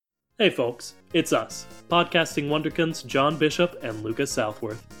Hey folks, it's us, podcasting wonderkins John Bishop and Lucas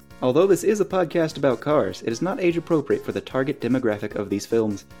Southworth. Although this is a podcast about cars, it is not age appropriate for the target demographic of these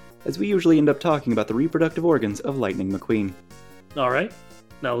films, as we usually end up talking about the reproductive organs of Lightning McQueen. Alright,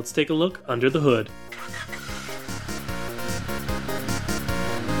 now let's take a look under the hood.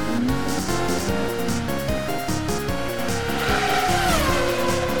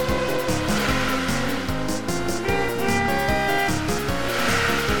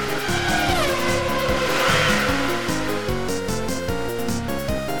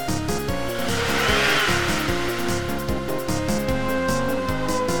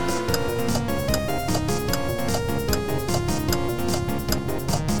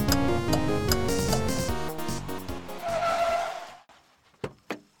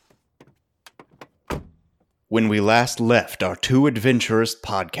 When we last left our two adventurous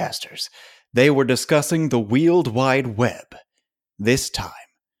podcasters, they were discussing the wheeled wide web. This time,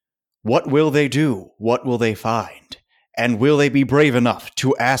 what will they do? What will they find? And will they be brave enough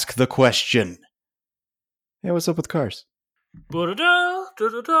to ask the question? Hey, what's up with cars? That's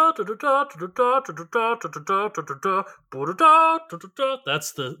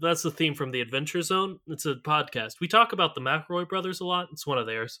the theme from the Adventure Zone. It's a podcast. We talk about the McElroy brothers a lot. It's one of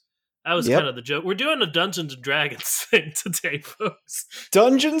theirs. That was kind of the joke. We're doing a Dungeons and Dragons thing today, folks.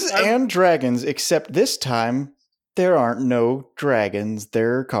 Dungeons and Dragons, except this time, there aren't no dragons.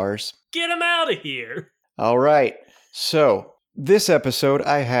 There are cars. Get them out of here. All right. So, this episode,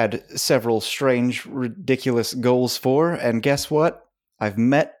 I had several strange, ridiculous goals for, and guess what? I've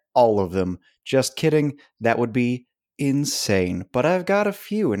met all of them. Just kidding. That would be insane. But I've got a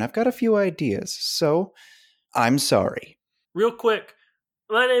few, and I've got a few ideas. So, I'm sorry. Real quick.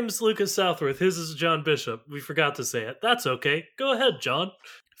 My name's Lucas Southworth. His is John Bishop. We forgot to say it. That's okay. Go ahead, John.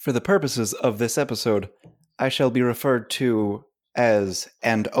 For the purposes of this episode, I shall be referred to as,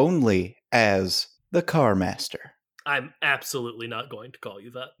 and only as, the Car Master. I'm absolutely not going to call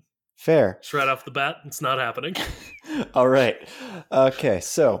you that. Fair. Just right off the bat, it's not happening. All right. Okay,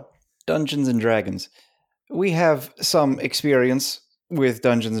 so, Dungeons and Dragons. We have some experience with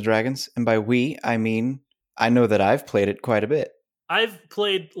Dungeons and Dragons, and by we, I mean, I know that I've played it quite a bit. I've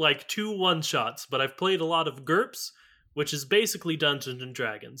played like 2 one-shots, but I've played a lot of GURPS, which is basically Dungeons and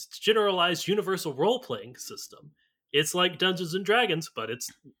Dragons. It's a generalized universal role-playing system. It's like Dungeons and Dragons, but it's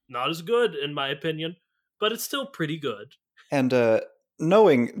not as good, in my opinion, but it's still pretty good. And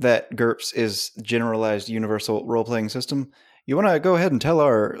knowing that GURPS is generalized universal role-playing system, you want to go ahead and tell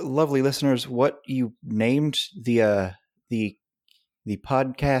our lovely listeners what you named the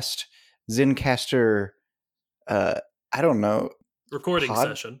podcast Zencaster, I don't know, recording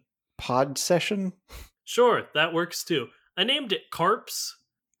session. Pod session? Sure, that works too. I named it Carps,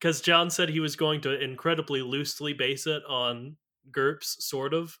 because John said he was going to incredibly loosely base it on GURPS,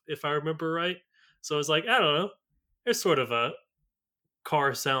 sort of, if I remember right. So I was like, I don't know. There's sort of a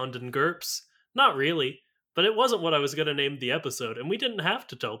car sound in GURPS. Not really, but it wasn't what I was going to name the episode, and we didn't have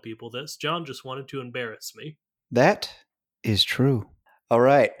to tell people this. John just wanted to embarrass me. That is true. All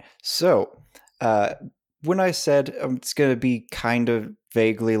right, so, when I said it's going to be kind of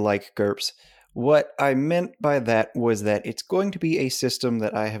vaguely like GURPS, what I meant by that was that it's going to be a system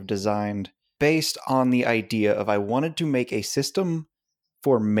that I have designed based on the idea of I wanted to make a system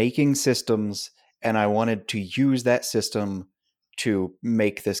for making systems, and I wanted to use that system to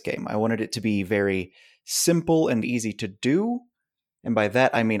make this game. I wanted it to be very simple and easy to do, and by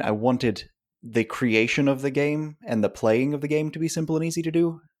that I mean I wanted the creation of the game and the playing of the game to be simple and easy to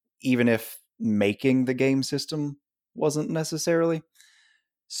do, even if making the game system wasn't necessarily.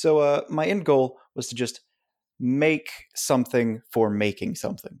 So my end goal was to just make something for making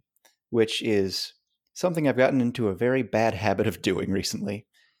something, which is something I've gotten into a very bad habit of doing recently.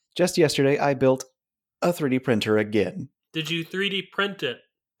 Just yesterday, I built a 3D printer again. Did you 3D print it?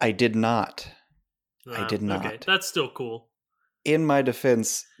 I did not. I did not. Okay, that's still cool. In my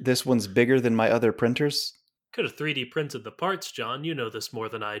defense, this one's bigger than my other printers. Could have 3D printed the parts, John. You know this more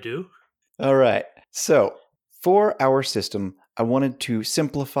than I do. All right. So, for our system, I wanted to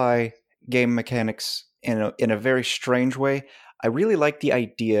simplify game mechanics in a very strange way. I really like the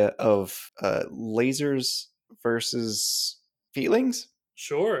idea of lasers versus feelings.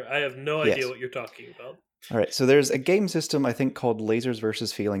 Sure. I have no idea what you're talking about. All right. So there's a game system, I think, called Lasers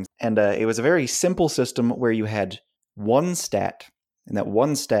versus Feelings. And it was a very simple system where you had one stat, and that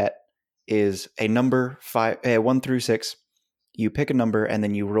one stat is a number 1 through 6. You pick a number, and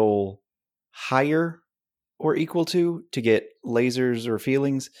then you roll higher or equal to get lasers or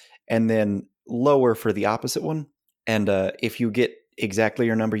feelings, and then lower for the opposite one. And if you get exactly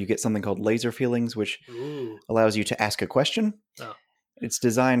your number, you get something called laser feelings, which allows you to ask a question. Oh. It's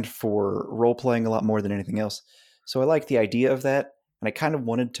designed for role playing a lot more than anything else. So I like the idea of that, and I kind of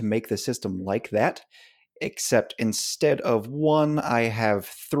wanted to make the system like that, except instead of one, I have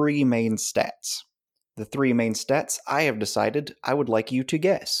three main stats. The three main stats I have decided I would like you to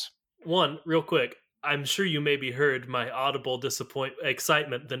guess. One, real quick, I'm sure you maybe heard my audible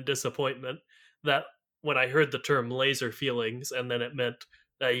excitement than disappointment that when I heard the term laser feelings and then it meant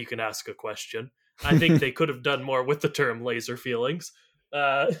that you can ask a question. I think they could have done more with the term laser feelings.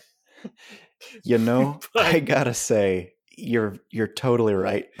 Uh, You know, I but gotta say, you're totally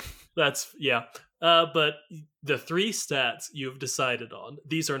right. that's, yeah. But the three stats you've decided on,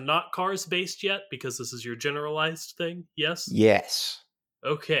 these are not cars based yet because this is your generalized thing, yes? Yes.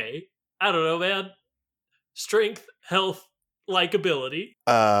 Okay. I don't know, man. Strength, health, likability,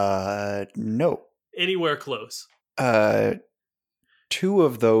 No. anywhere close. Uh, two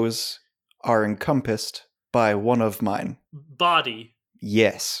of those are encompassed by one of mine. Body,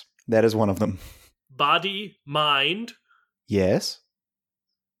 Yes, that is one of them. body, mind, Yes.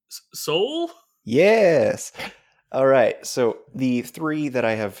 soul. Yes. All right. So the three that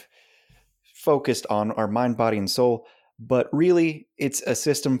I have focused on are mind, body, and soul. But really, it's a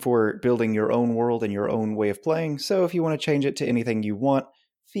system for building your own world and your own way of playing. So if you want to change it to anything you want,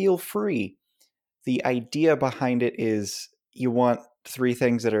 feel free. The idea behind it is you want three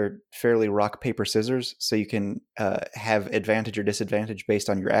things that are fairly rock, paper, scissors, so you can have advantage or disadvantage based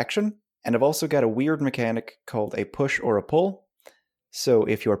on your action. And I've also got a weird mechanic called a push or a pull. So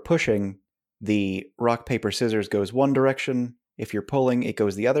if you're pushing, the rock, paper, scissors goes one direction. If you're pulling, it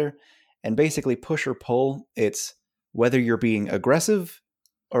goes the other. And basically, push or pull, it's whether you're being aggressive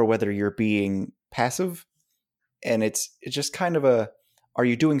or whether you're being passive. And it's just kind of a, are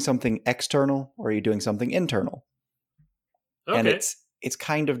you doing something external or are you doing something internal? And Okay. it's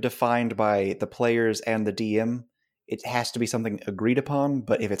kind of defined by the players and the DM. It has to be something agreed upon,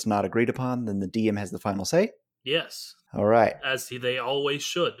 but if it's not agreed upon, then the DM has the final say. Yes. All right. As they always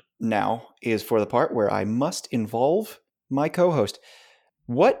should. Now is for the part where I must involve my co-host.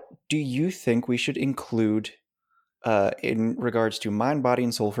 What do you think we should include in regards to mind, body,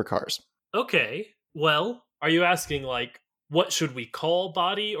 and soul for cars? Okay. Well, are you asking like what should we call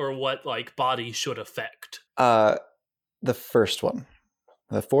body or what like body should affect? The first one.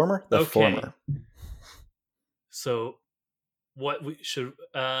 The former? The Okay. former. So what we should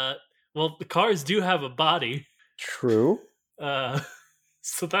well, the cars do have a body. True. Uh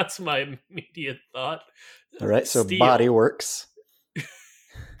so that's my immediate thought. All right, so Steel. body works.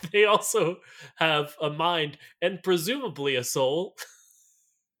 They also have a mind and presumably a soul.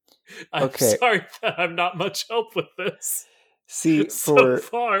 I'm Okay. sorry that I'm not much help with this See, so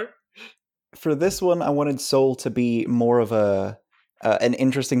far. for this one, I wanted soul to be more of a an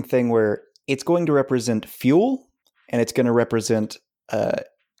interesting thing where it's going to represent fuel and it's going to represent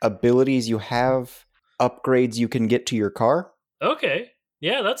abilities you have, upgrades you can get to your car. Okay.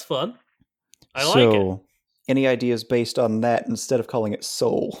 Yeah, that's fun. I like it. Any ideas based on that instead of calling it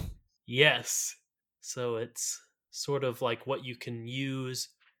soul? Yes. So it's sort of like what you can use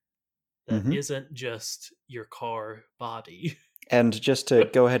that isn't just your car body. And just to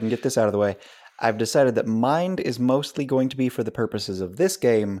go ahead and get this out of the way, I've decided that mind is mostly going to be for the purposes of this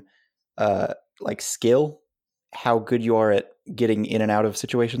game, like skill, how good you are at getting in and out of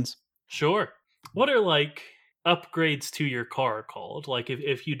situations. Sure. What are like upgrades to your car called? Like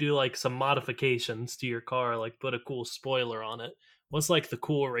if you do like some modifications to your car, like put a cool spoiler on it, what's like the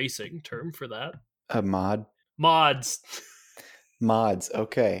cool racing term for that? A mod. Mods. Mods,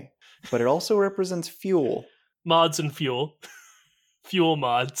 okay. But it also represents fuel. Mods and fuel. Fuel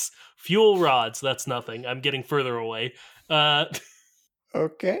mods. Fuel rods, that's nothing. I'm getting further away.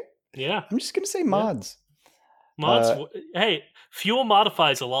 Okay. Yeah. I'm just going to say mods. Mods, hey, fuel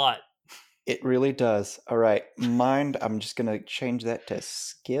modifies a lot. It really does. All right. Mind, I'm just going to change that to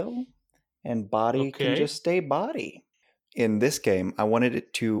skill. And body can just stay body. In this game, I wanted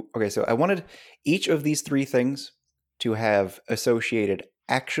it to... Okay, so I wanted each of these three things to have associated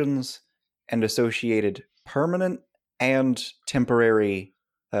actions and associated permanent and temporary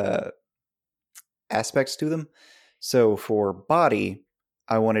aspects to them. So for body,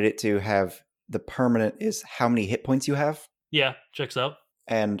 I wanted it to have the permanent is how many hit points you have. Yeah, checks out.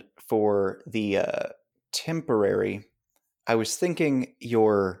 And for the temporary, I was thinking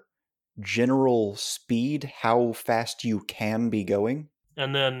your general speed, how fast you can be going.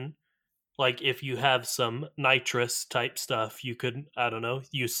 And then, like, if you have some nitrous type stuff, you could, I don't know,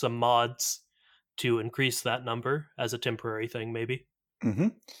 use some mods to increase that number as a temporary thing, maybe. Mm-hmm.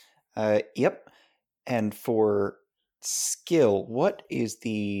 Yep. And for skill, what is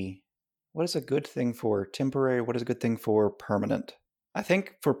a good thing for temporary? What is a good thing for permanent? I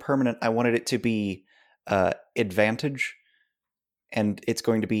think for permanent, I wanted it to be advantage, and it's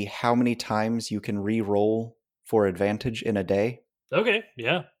going to be how many times you can re-roll for advantage in a day. Okay,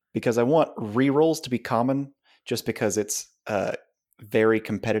 yeah. Because I want re-rolls to be common, just because it's a very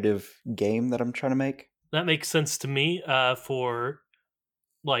competitive game that I'm trying to make. That makes sense to me. For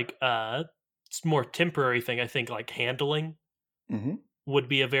like it's more temporary thing, I think like handling Mm-hmm. would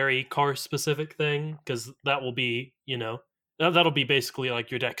be a very car specific thing because that will be, that'll be basically like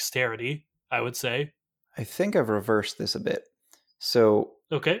your dexterity, I would say. I think I've reversed this a bit. So,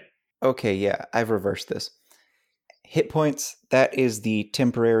 Okay, okay, yeah, I've reversed this. Hit points, that is the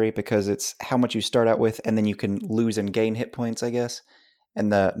temporary because it's how much you start out with, and then you can lose and gain hit points, I guess.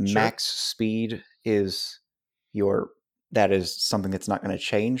 And the sure. max speed is your that is something that's not going to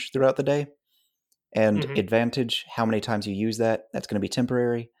change throughout the day. And Hmm. advantage, how many times you use that's going to be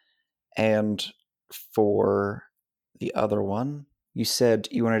temporary. And for the other one, you said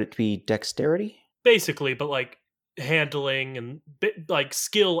you wanted it to be dexterity? Basically, but like handling and like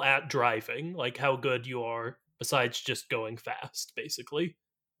skill at driving, like how good you are besides just going fast, basically.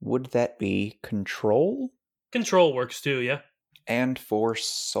 Would that be control? Control works too, yeah. And for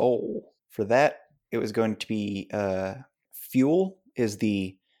soul. For that, it was going to be fuel is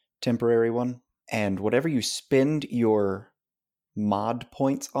the temporary one. And whatever you spend your mod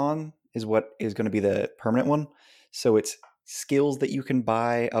points on is what is going to be the permanent one. So it's skills that you can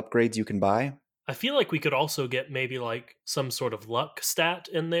buy, upgrades you can buy. I feel like we could also get maybe like some sort of luck stat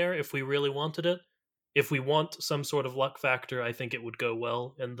in there if we really wanted it. If we want some sort of luck factor, I think it would go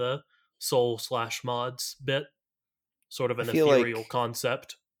well in the soul/mods bit. Sort of I an feel ethereal like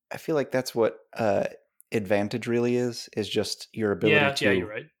concept. I feel like that's what advantage really is just your ability Yeah, you're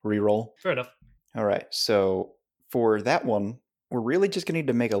to right. reroll. Fair enough. All right. So for that one, we're really just going to need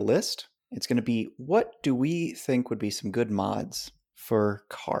to make a list. It's going to be what do we think would be some good mods for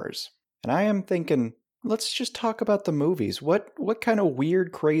cars? And I am thinking, let's just talk about the movies. What kind of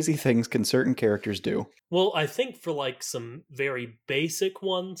weird, crazy things can certain characters do? Well, I think for like some very basic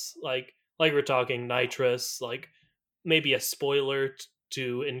ones, like we're talking nitrous, like maybe a spoiler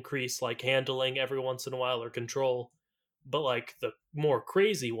to increase like handling every once in a while or control. But like the more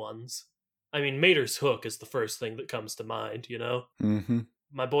crazy ones, I mean, Mater's hook is the first thing that comes to mind. Mm-hmm.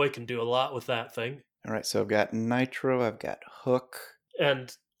 My boy can do a lot with that thing. All right. So I've got Nitro. I've got Hook.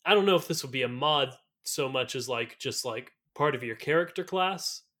 And I don't know if this would be a mod so much as like just like part of your character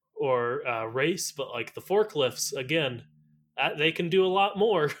class or race, but like the forklifts again, they can do a lot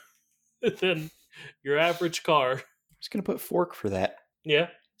more than your average car. I'm just going to put Fork for that. Yeah,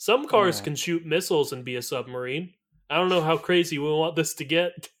 some All cars right. can shoot missiles and be a submarine. I don't know how crazy we want this to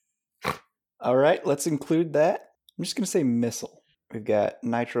get. All right. Let's include that. I'm just going to say Missile. We've got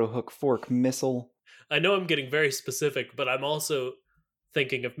Nitro, Hook, Fork, Missile. I know I'm getting very specific, but I'm also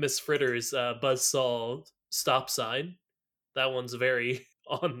thinking of Miss Fritter's buzzsaw stop sign. That one's very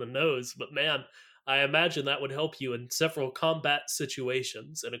on the nose, but man, I imagine that would help you in several combat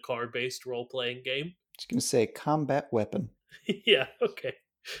situations in a card based role playing game. Just going to say Combat Weapon. Yeah, okay.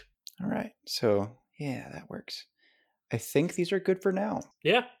 All right. So, yeah, that works. I think these are good for now.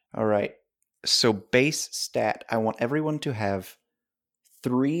 Yeah. All right. So, base stat, I want everyone to have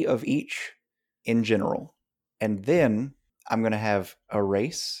 3 of each in general. And then I'm going to have a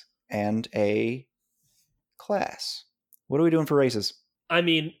race and a class. What are we doing for races? I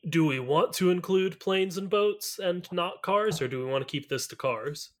mean, do we want to include planes and boats and not cars, or do we want to keep this to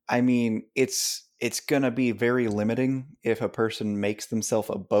cars? I mean, it's going to be very limiting if a person makes themselves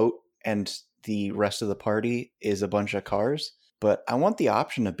a boat and the rest of the party is a bunch of cars, but I want the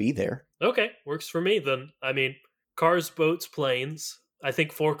option to be there. Okay, works for me then. I mean, cars, boats, planes. I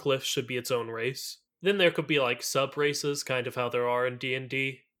think forklifts should be its own race. Then there could be like sub races, kind of how there are in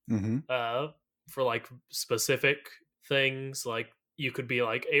D&D. Mhm. For like specific things, like you could be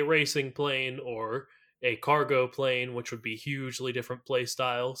like a racing plane or a cargo plane, which would be hugely different play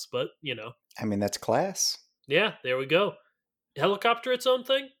styles. But I mean, that's class. yeah, there we go. Helicopter, its own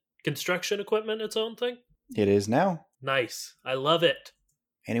thing. Construction equipment, its own thing. It is now. Nice, I love it.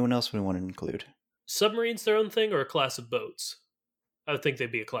 Anyone else we want to include? Submarines, their own thing, or a class of boats? I would think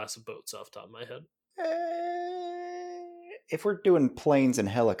they'd be a class of boats off the top of my head. If we're doing planes and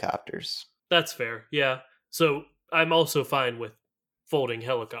helicopters, That's fair, yeah. So I'm also fine with folding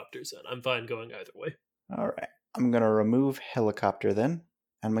helicopters in. I'm fine going either way. all right. I'm going to remove helicopter then,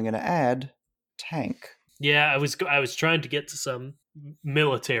 and I'm going to add tank. Yeah, I was trying to get to some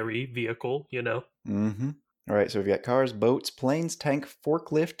military vehicle. Mm-hmm. All right, so we've got cars, boats, planes, tank,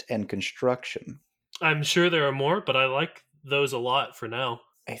 forklift, and construction. I'm sure there are more, but I like those a lot for now.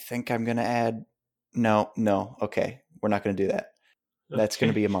 I think I'm going to add. No, okay. We're not going to do that. That's going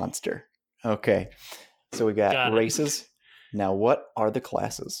to Okay. be a monster. Okay. So we got Got it. races. Now, what are the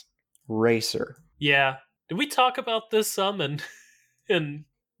classes? Racer. Yeah. Did we talk about this some in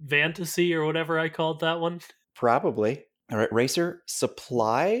Fantasy or whatever I called that one? Probably. All right. Racer.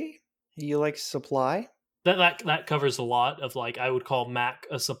 Supply. You like supply? That covers a lot of like I would call Mac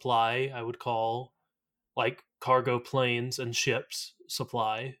a supply. I would call like cargo planes and ships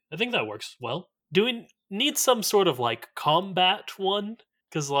supply. I think that works well. Do we need some sort of like combat one?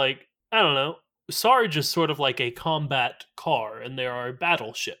 Because like I don't know, Sarge is sort of like a combat car, and there are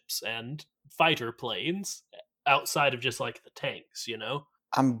battleships and fighter planes outside of just like the tanks. You know?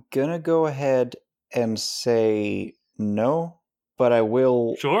 I'm going to go ahead and say no, but I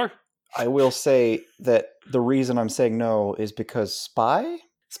will say that the reason I'm saying no is because spy?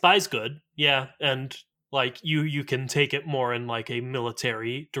 Spy's good, yeah, and like you can take it more in like a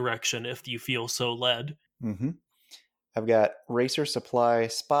military direction if you feel so led. Mm-hmm. I've got racer, supply,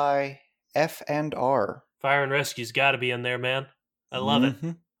 spy, F and R. Fire and rescue's got to be in there, man. I love it.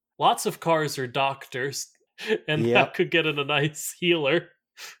 Mm-hmm. Lots of cars are doctors, and that Yep. could get in a nice healer.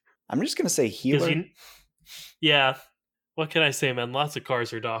 I'm just going to say 'Cause healer. yeah, what can I say, man? Lots of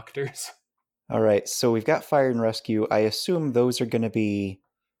cars are doctors. All right. So we've got fire and rescue. I assume those are going to be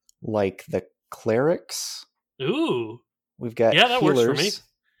like the clerics. Ooh, We've got yeah, that healers. works for me.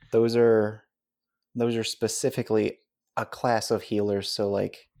 Those are specifically a class of healers. So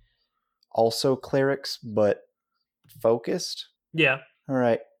like also clerics, but focused. Yeah, All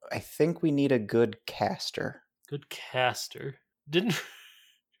right. I think we need a good caster. good caster. Didn't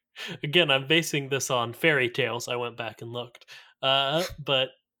again? I'm basing this on fairy tales. I went back and looked. But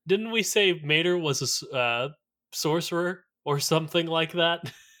didn't we say Mater was a sorcerer or something like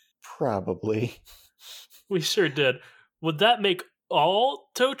that? Probably. We sure did. Would that make all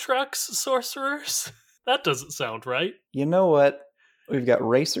tow trucks sorcerers? That doesn't sound right. You know what? We've got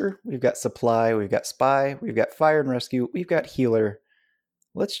racer, we've got supply, we've got spy, we've got fire and rescue, we've got healer.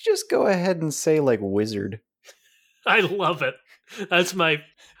 Let's just go ahead and say like wizard. I love it. That's my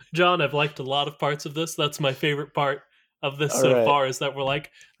John. I've liked a lot of parts of this. That's my favorite part of this All so right. far is that we're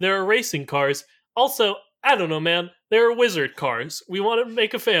like there are racing cars. Also, I don't know, man. There are wizard cars. We want to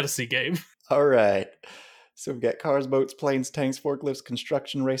make a fantasy game. All right. So we've got cars, boats, planes, tanks, forklifts,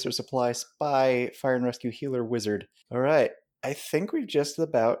 construction, racer, supply, spy, fire and rescue, healer, wizard. All right. I think we've just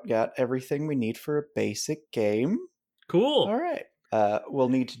about got everything we need for a basic game. Cool. All right. We'll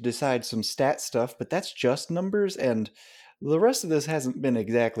need to decide some stat stuff, but that's just numbers, and the rest of this hasn't been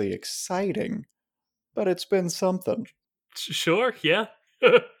exactly exciting, but it's been something. Sure. Yeah.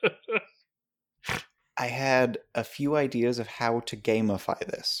 I had a few ideas of how to gamify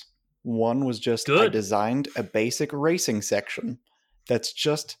this. One was just I Good. designed a basic racing section that's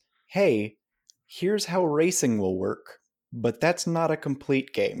just, hey, here's how racing will work, but that's not a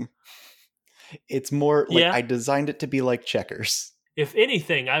complete game. It's more like Yeah. I designed it to be like checkers. If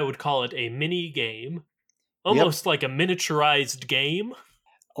anything, I would call it a mini game. Almost like a miniaturized game.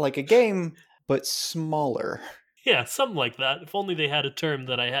 Like a game, but smaller. Yeah, something like that. If only they had a term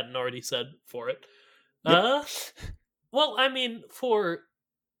that I hadn't already said for it. Yep. Well, I mean, for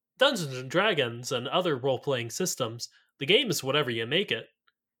Dungeons and Dragons and other role-playing systems, the game is whatever you make it.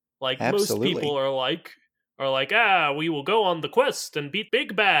 Like Absolutely. most people are like, we will go on the quest and beat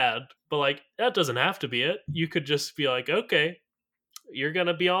Big Bad. But like that doesn't have to be it. You could just be like, okay, you're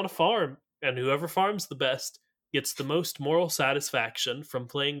gonna be on a farm, and whoever farms the best gets the most moral satisfaction from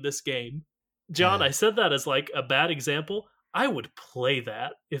playing this game. John, I said that as like a bad example. I would play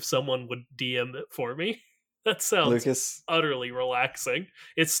that if someone would DM it for me. That sounds Lucas, utterly relaxing.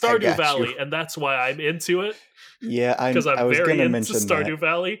 It's I Stardew got Valley, you. and that's why I'm into it. Yeah, Because I I'm was very going to into mention Stardew that.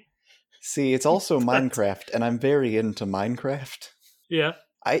 Valley. See, it's also Minecraft, and I'm very into Minecraft. Yeah.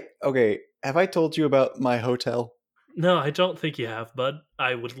 Okay, have I told you about my hotel? No, I don't think you have, bud.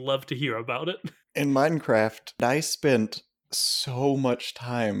 I would love to hear about it. In Minecraft, I spent so much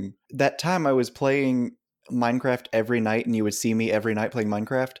time. That time I was playing Minecraft every night, and you would see me every night playing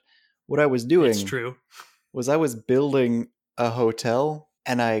Minecraft. What I was doing It's true. was I was building a hotel,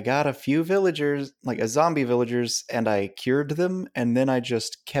 and I got a few villagers, like a zombie villagers, and I cured them, and then I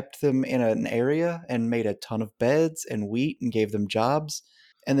just kept them in an area and made a ton of beds and wheat and gave them jobs.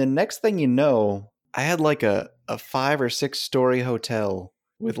 And then next thing you know, I had like a 5 or 6 story hotel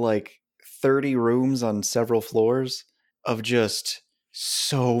with like 30 rooms on several floors of just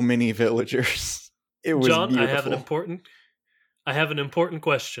so many villagers. It was John, beautiful. I have an important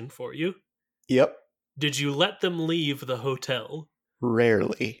question for you. Yep. Did you let them leave the hotel?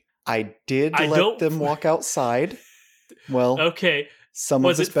 Rarely. I did let them walk outside. Well, okay. some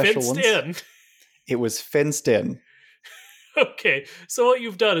Was of the it special fenced ones. in? It was fenced in. Okay, so what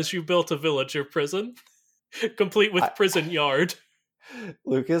you've done is you built a villager prison, complete with I, prison yard.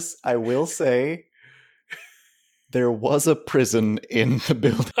 Lucas, I will say there was a prison in the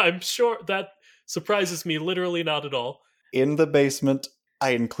building. I'm sure that surprises me literally not at all. In the basement,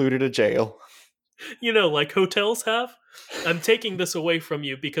 I included a jail. Like hotels have. I'm taking this away from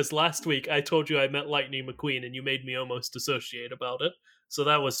you because last week I told you I met Lightning McQueen and you made me almost dissociate about it. So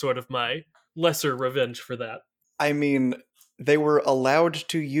that was sort of my lesser revenge for that. I mean, they were allowed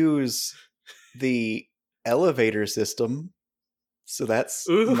to use the elevator system, so that's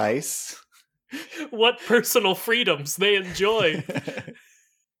Ooh, nice. what personal freedoms they enjoy.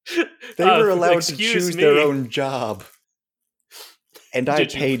 They were allowed to Excuse choose me. their own job. And I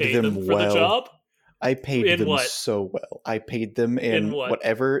Did you paid pay them them for well. the job? I paid In them what? so well. I paid them in what?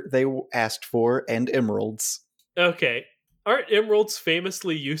 whatever they asked for and emeralds. Okay. Aren't emeralds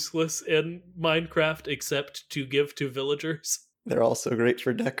famously useless in Minecraft except to give to villagers? They're also great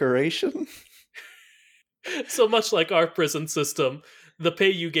for decoration. So much like our prison system, the pay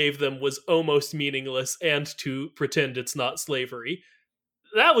you gave them was almost meaningless and to pretend it's not slavery.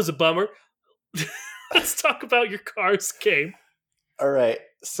 That was a bummer. Let's talk about your cars game. All right.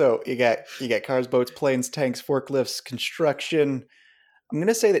 So you got cars, boats, planes, tanks, forklifts, construction. I'm going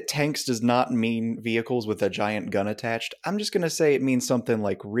to say that tanks does not mean vehicles with a giant gun attached. I'm just going to say it means something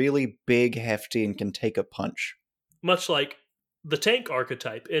like really big, hefty, and can take a punch. Much like the tank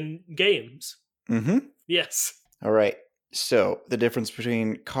archetype in games. Mm-hmm. Yes. All right. So the difference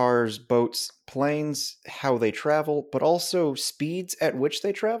between cars, boats, planes, how they travel, but also speeds at which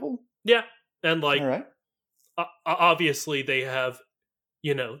they travel. Yeah. And like, All right. Obviously they have,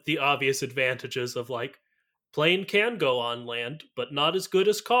 the obvious advantages of like, plane can go on land, but not as good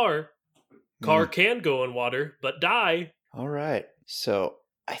as car. Car can go in water, but die. All right. So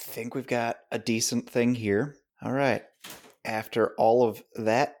I think we've got a decent thing here. All right. After all of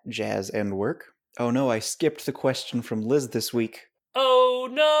that jazz and work. Oh no, I skipped the question from Liz this week. Oh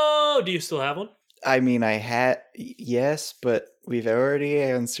no! Do you still have one? I mean, I had. Yes, but we've already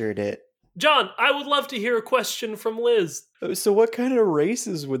answered it. John, I would love to hear a question from Liz. So what kind of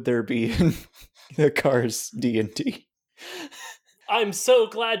races would there be in the Cars D&D? I'm so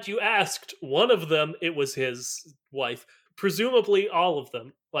glad you asked. One of them, it was his wife. Presumably all of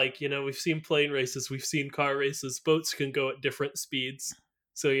them. Like, we've seen plane races, we've seen car races. Boats can go at different speeds.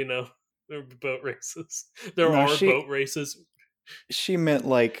 So, there are boat races. There are boat races. She meant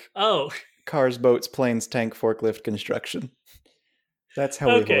like Oh. cars, boats, planes, tank, forklift, construction. That's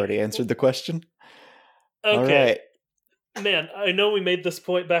how we've already answered the question. Okay. All right. Man, I know we made this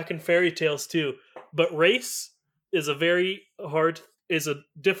point back in Fairy Tales too, but race is a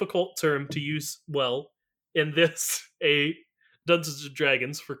difficult term to use well in this a Dungeons and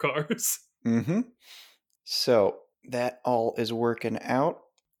Dragons for cars. Mm-hmm. So that all is working out.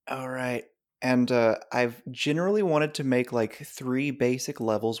 All right. And I've generally wanted to make like 3 basic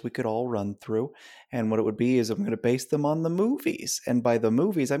levels we could all run through. And what it would be is I'm going to base them on the movies. And by the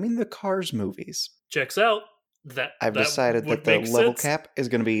movies, I mean the Cars movies. Checks out. I've decided that the level cap is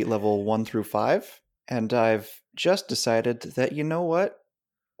going to be level 1 through 5. And I've just decided that, you know what?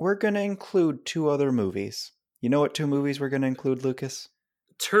 We're going to include 2 other movies. You know what 2 movies we're going to include, Lucas?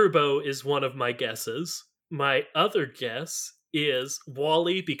 Turbo is one of my guesses. My other guess is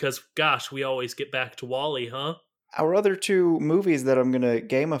WALL-E, because gosh, we always get back to WALL-E, huh? Our other 2 movies that I'm going to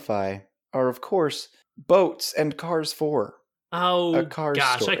gamify are, of course, Boats and Cars 4. Oh, Cars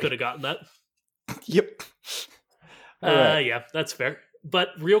gosh, story. I could have gotten that. Yep. All right. Yeah, that's fair. But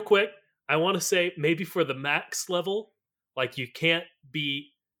real quick, I want to say maybe for the max level, like you can't be.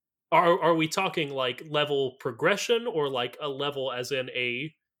 Are we talking like level progression or like a level as in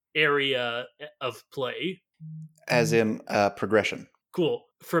a area of play? As in progression. Cool.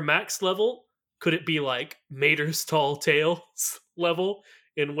 For max level, could it be like Mater's Tall Tales level,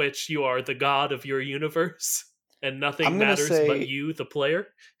 in which you are the god of your universe and nothing matters but you, the player?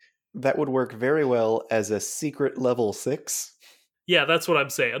 That would work very well as a secret level 6. Yeah, that's what I'm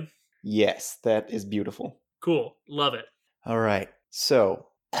saying. Yes, that is beautiful. Cool. Love it. All right. So,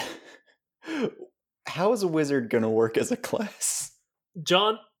 how is a wizard going to work as a class?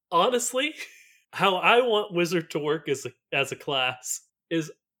 John, honestly, how I want wizard to work as a class is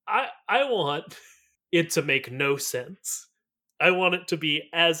I want it to make no sense. I want it to be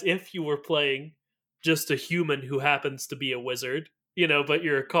as if you were playing just a human who happens to be a wizard, but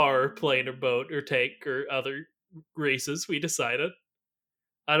you're a car or plane or boat or tank or other races, we decided.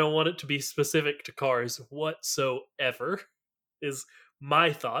 I don't want it to be specific to cars whatsoever, is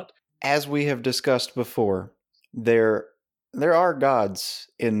my thought. As we have discussed before, there are gods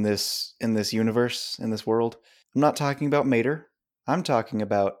in this universe, in this world. I'm not talking about Mater. I'm talking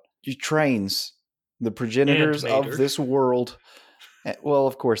about trains, the And progenitors of Mater. this world. Well,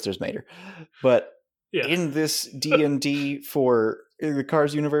 of course, there's Mater, but Yeah. in this D&D for the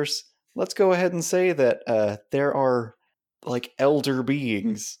Cars universe, let's go ahead and say that there are like elder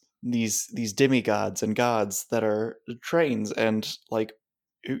beings, these demigods and gods that are trains and like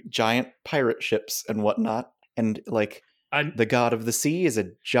giant pirate ships and whatnot, and like I'm the god of the sea is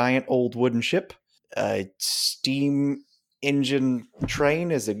a giant old wooden ship. A steam engine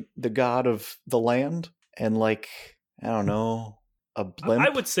train is the god of the land, and like I don't know, a I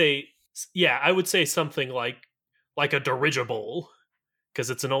blimp. would say, yeah, I would say something like a dirigible, because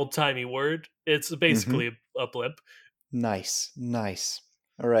it's an old timey word. It's Mm-hmm. basically a blimp. Nice, nice.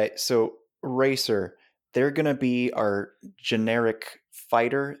 All right, so racer, they're gonna be our generic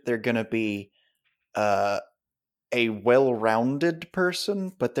fighter. They're gonna be uh a well-rounded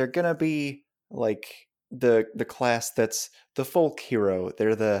person, but they're gonna be like the class that's the folk hero.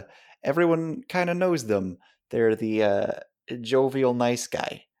 They're the everyone kind of knows them. They're the jovial nice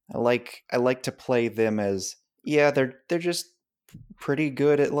guy. I like to play them as yeah, they're just pretty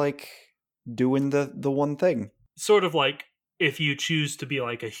good at like doing the one thing. Sort of like if you choose to be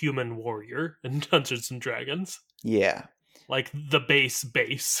like a human warrior in Dungeons and Dragons, Yeah, like the base.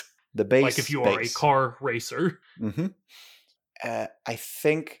 the Like if base you are a base. car racer. Mm-hmm. I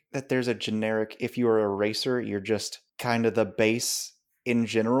think that there's a generic. If you are a racer, you're just kind of the base in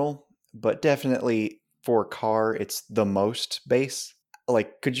general, but definitely for car, it's the most base.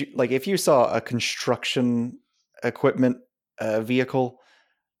 Like, could you like if you saw a construction equipment vehicle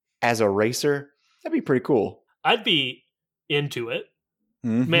as a racer, that'd be pretty cool. I'd be into it.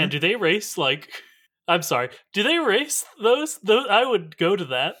 Man, Mm-hmm. do they race like I'm sorry. Do they race those I would go to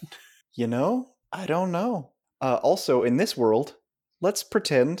that. I don't know. Also, in this world, let's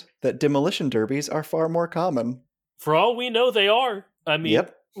pretend that demolition derbies are far more common. For all we know they are. I mean,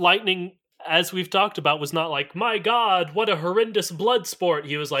 Yep. Lightning, as we've talked about, was not like, my god, what a horrendous blood sport.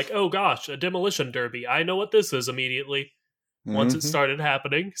 He was like, oh gosh, a demolition derby. I know what this is immediately once it Mm-hmm. started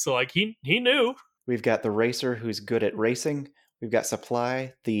happening. So like he knew. We've got the racer who's good at racing. We've got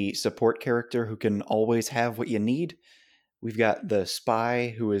Supply, the support character who can always have what you need. We've got the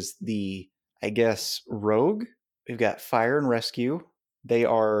spy who is the, I guess, rogue. We've got Fire and Rescue. They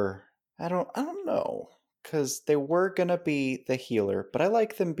are I don't know cuz they were going to be the healer, but I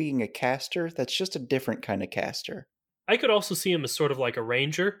like them being a caster. That's just a different kind of caster. I could also see him as sort of like a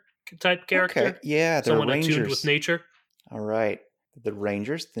ranger type Okay. character, Yeah, they're someone attuned with rangers. nature. All right. The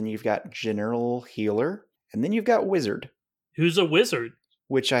rangers, then you've got general healer, and then you've got wizard, Who's a wizard.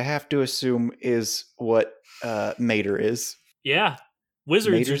 which I have to assume is what Mater is. Yeah.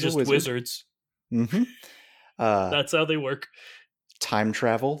 Wizards are Mater's a just wizard. wizards. Mm-hmm. Uh, That's how they work. Time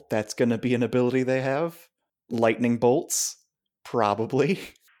travel, that's going to be an ability they have. Lightning bolts, probably.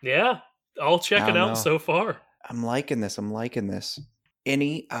 Yeah. All I checking don't out know. so far. I'm liking this. I'm liking this.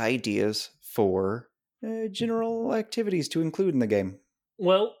 Any ideas for general activities to include in the game?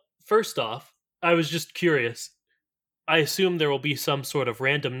 Well, first off, I was just curious. I assume there will be some sort of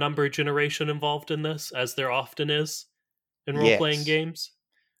random number generation involved in this, as there often is in role playing Yes. games.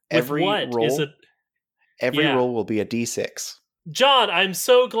 With Every what is it? roll, every Yeah. roll will be a d6. John, I'm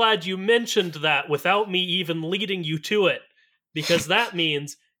so glad you mentioned that without me even leading you to it, because that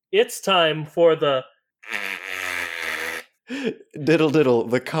means it's time for the Diddle diddle,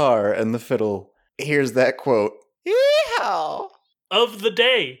 the car and the fiddle. Here's that quote. Yeehaw! of the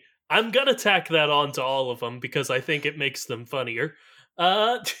day. I'm gonna tack that on to all of them because I think it makes them funnier.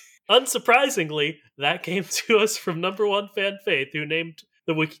 Uh, unsurprisingly, that came to us from number one fan Faith, who named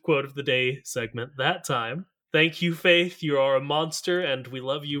the wiki quote of the day segment that time. Thank you, Faith. You are a monster, and we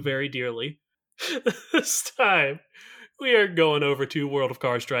love you very dearly. This time, we are going over to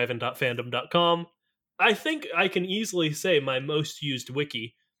worldofcarsdriving.fandom.com. I think I can easily say my most used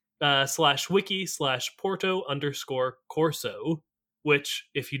wiki, slash wiki slash porto underscore corso, which,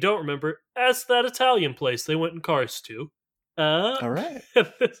 if you don't remember, that's that Italian place they went in Cars to. Uh, All right.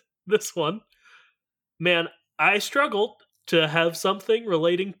 this one, man, I struggled to have something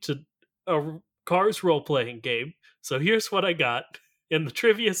relating to a Cars role playing game. So here's what I got. In the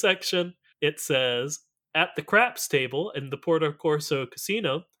trivia section, it says at the craps table in the Porto Corso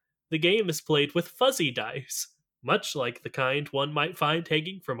Casino, the game is played with fuzzy dice, much like the kind one might find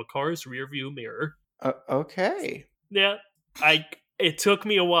hanging from a car's rearview mirror. Okay. Yeah, I. It took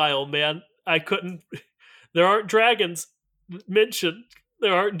me a while, man. I couldn't. There aren't dragons mentioned.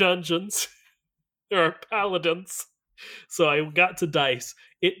 There aren't dungeons. There are paladins. So I got to dice.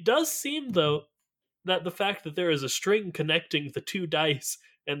 It does seem, though, that the fact that there is a string connecting the two dice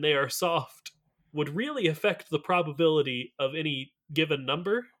and they are soft would really affect the probability of any given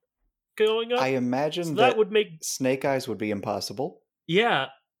number going I up. So imagine that that would make, Snake Eyes would be impossible. yeah,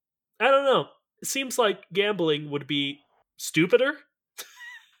 I don't know. It seems like gambling would be stupider,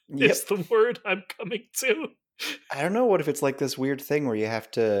 is Yep. the word I'm coming to. I don't know what if it's like this weird thing where you have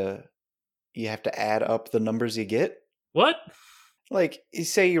to add up the numbers you get. What? Like, you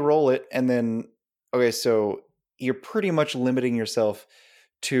say you roll it, and then okay, so you're pretty much limiting yourself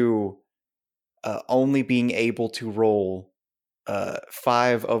to only being able to roll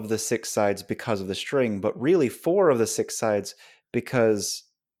 5 of the 6 sides because of the string, but really 4 of the 6 sides because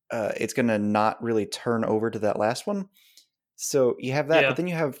it's going to not really turn over to that last one. So you have that, but Yeah. then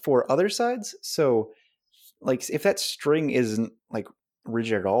you have 4 other sides. So, like, if that string isn't like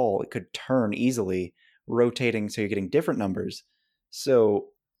rigid at all, it could turn easily, rotating so you're getting different numbers. So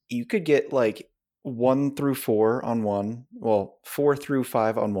you could get like 1 through 4 on one, well, 4 through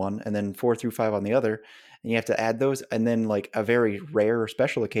 5 on one, and then 4 through 5 on the other. And you have to add those. And then, like, a very rare or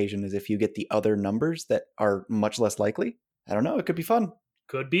special occasion is if you get the other numbers that are much less likely. I don't know. It could be fun.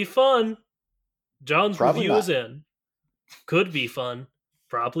 Could be fun. John's Probably review is not. in. Could be fun.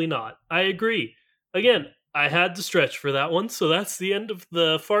 Probably not. I agree. Again, I had to stretch for that one, so that's the end of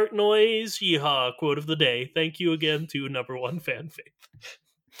the fart noise yeehaw quote of the day. Thank you again to number one fan faith.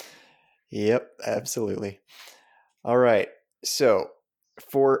 Yep, absolutely. All right. So,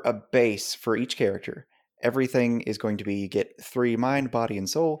 for a base for each character, everything is going to be you get 3 mind, body, and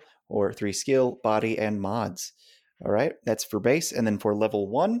soul, or 3 skill, body, and mods. All right. That's for base. And then for level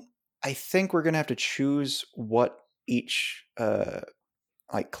 1, I think we're going to have to choose what each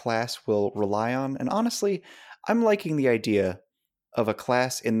like class will rely on. And honestly, I'm liking the idea of a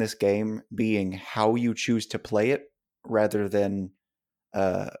class in this game being how you choose to play it rather than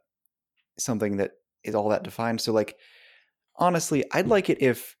uh, something that is all that defined. So, like, honestly, I'd like it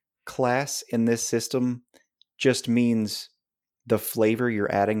if class in this system just means the flavor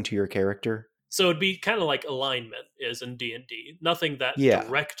you're adding to your character. So it'd be kind of like alignment is in D&D. Nothing that Yeah.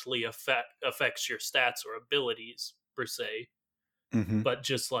 directly affects your stats or abilities per se, Mm-hmm. but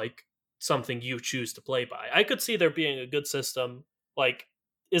just like something you choose to play by. I could see there being a good system like,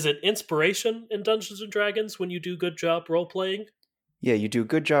 is it inspiration in Dungeons and Dragons when you do good job role playing? Yeah, you do a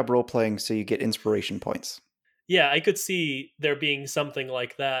good job role playing, so you get inspiration points. Yeah, I could see there being something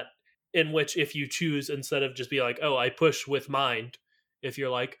like that in which if you choose instead of just be like, "Oh, I push with mind," if you're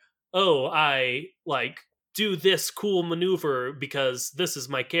like, "Oh, I like do this cool maneuver because this is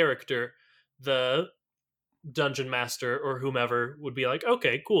my character," the dungeon master or whomever would be like,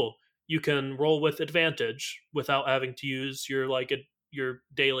 "Okay, cool. You can roll with advantage without having to use your your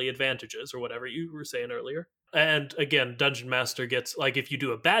daily advantages or whatever you were saying earlier." And again, dungeon master gets like, if you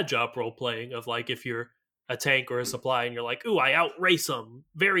do a bad job role playing of like, if you're a tank or a supply and you're like, "Ooh, I outrace them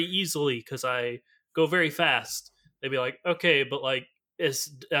very easily because I go very fast," they'd be like, "Okay, but like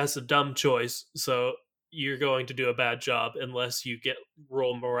that's a dumb choice, so you're going to do a bad job unless you get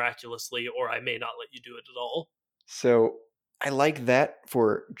roll miraculously, or I may not let you do it at all." So I like that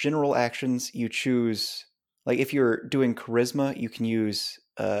for general actions. You choose, like, if you're doing charisma, you can use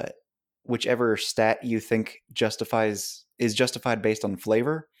whichever stat you think is justified based on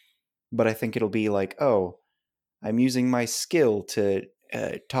flavor. But I think it'll be like, oh, I'm using my skill to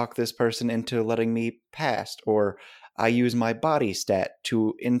talk this person into letting me past, or I use my body stat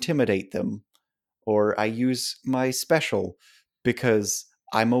to intimidate them, or I use my special because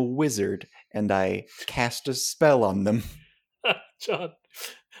I'm a wizard and I cast a spell on them. John,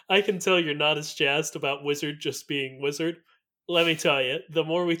 I can tell you're not as jazzed about Wizard just being Wizard. Let me tell you, the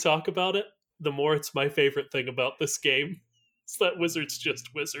more we talk about it, the more it's my favorite thing about this game. It's that Wizard's just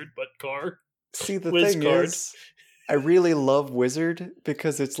Wizard, but car. See, the Wiz thing card. is, I really love Wizard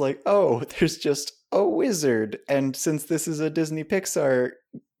because it's like, oh, there's just a wizard. And since this is a Disney Pixar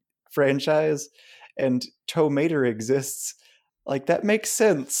franchise and Tow Mater exists, like, that makes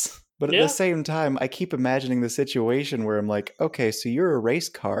sense. But at the Yeah. same time, I keep imagining the situation where I'm like, okay, so you're a race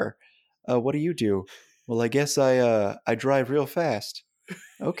car. What do you do? Well, I guess I drive real fast.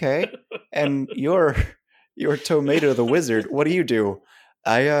 Okay. And you're Tow Mater the wizard. What do you do?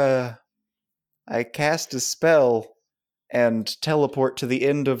 I cast a spell and teleport to the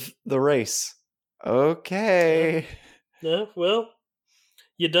end of the race. Yeah. Okay. Yeah. Well,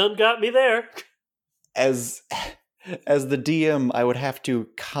 you done got me there. As as the DM, I would have to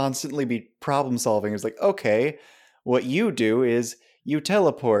constantly be problem solving. It's like, okay, what you do is you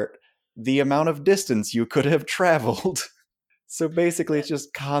teleport the amount of distance you could have traveled. So basically, it's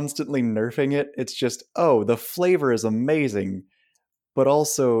just constantly nerfing it. It's just, oh, the flavor is amazing, but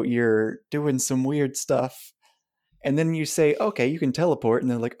also you're doing some weird stuff. And then you say, okay, you can teleport. And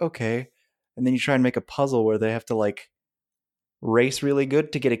they're like, okay, and then you try and make a puzzle where they have to like race really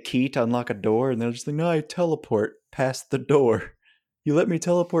good to get a key to unlock a door, and they're just like, no, I teleport past the door. You let me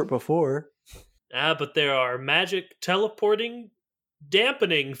teleport before. Ah, but there are magic teleporting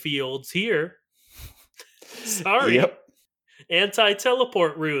dampening fields here. Sorry. Yep.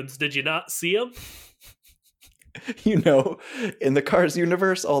 Anti-teleport runes. Did you not see them? You know, in the Cars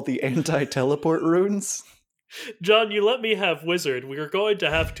universe, all the anti-teleport runes. John, you let me have wizard. We are going to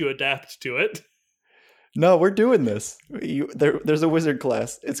have to adapt to it. No, we're doing this. There's a wizard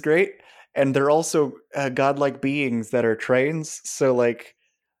class. It's great. And they're also godlike beings that are trains. So, like,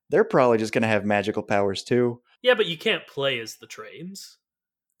 they're probably just going to have magical powers too. Yeah, but you can't play as the trains.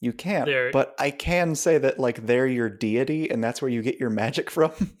 You can't. They're But I can say that, like, they're your deity, and that's where you get your magic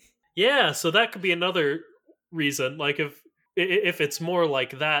from. Yeah, so that could be another reason. Like if it's more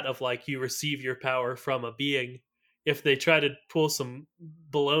like that of like you receive your power from a being, if they try to pull some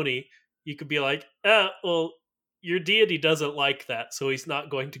baloney, you could be like, well, your deity doesn't like that, so he's not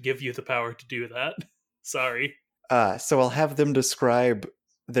going to give you the power to do that. Sorry. So I'll have them describe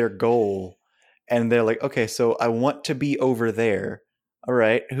their goal, and they're like, okay, so I want to be over there. All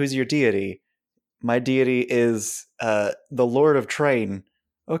right, who's your deity? My deity is the Lord of Train.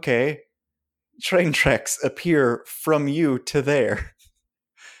 Okay, train tracks appear from you to there.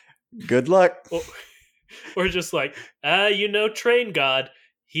 Good luck. Or just like, train god,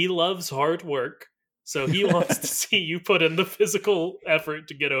 he loves hard work, so he wants to see you put in the physical effort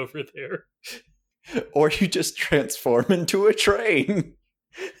to get over there. Or you just transform into a train.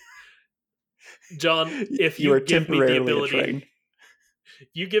 John, if you give me the ability,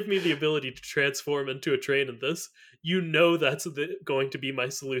 you give me the ability to transform into a train in this, you know that's going to be my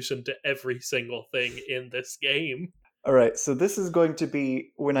solution to every single thing in this game. All right, so this is going to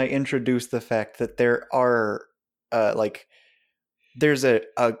be when I introduce the fact that there are, there's a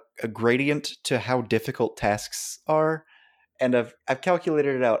gradient to how difficult tasks are, and I've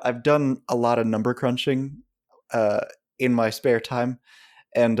calculated it out. I've done a lot of number crunching in my spare time,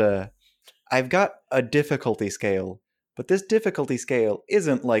 and I've got a difficulty scale. But this difficulty scale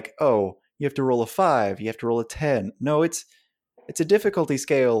isn't like, oh, you have to roll a 5, you have to roll a 10. No, it's a difficulty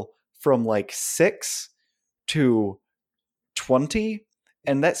scale from like 6 to 20,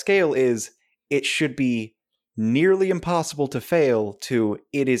 and that scale is it should be nearly impossible to fail to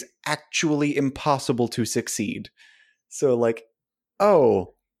it is actually impossible to succeed. So like,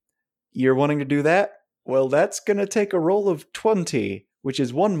 oh, you're wanting to do that? Well, that's going to take a roll of 20, which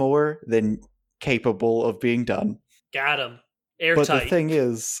is one more than capable of being done. Got him. Airtight. But the thing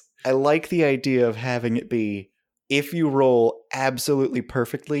is, I like the idea of having it be, if you roll absolutely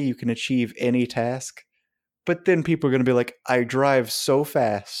perfectly, you can achieve any task. But then people are going to be like, I drive so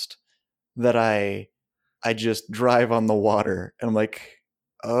fast that I just drive on the water. And I'm like,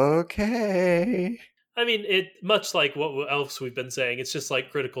 okay. I mean, it much like what else we've been saying, it's just like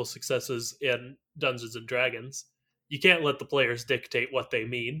critical successes in Dungeons and Dragons. You can't let the players dictate what they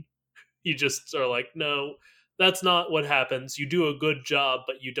mean. You just are like, no, that's not what happens. You do a good job,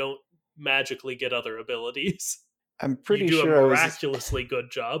 but you don't magically get other abilities. I'm pretty sure you do a miraculously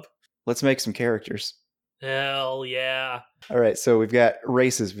good job. Let's make some characters. Hell yeah. All right, so we've got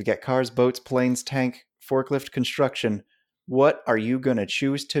races. We've got cars, boats, planes, tank, forklift, construction. What are you going to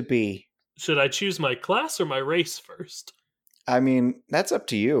choose to be? Should I choose my class or my race first? I mean, that's up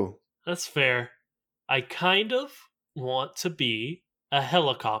to you. That's fair. I kind of want to be a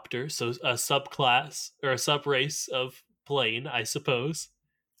helicopter, so a subclass or a subrace of plane, I suppose.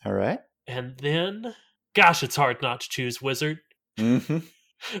 All right. And then, gosh, it's hard not to choose wizard. Mm-hmm.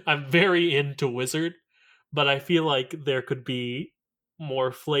 I'm very into wizard, but I feel like there could be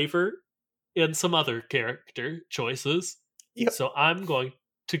more flavor in some other character choices. Yep. So I'm going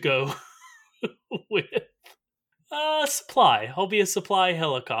to go with supply. I'll be a supply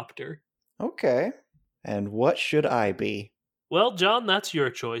helicopter. Okay. And what should I be? Well, John, that's your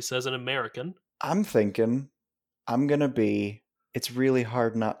choice as an American. I'm thinking I'm going to be... It's really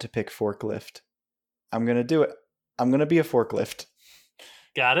hard not to pick forklift. I'm going to do it. I'm going to be a forklift.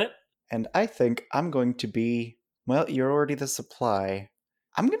 Got it? And I think I'm going to be... Well, you're already the supply.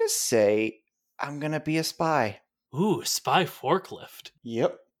 I'm going to say I'm going to be a spy. Ooh, spy forklift.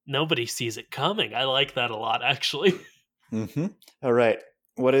 Yep. Nobody sees it coming. I like that a lot, actually. Mm-hmm. All right.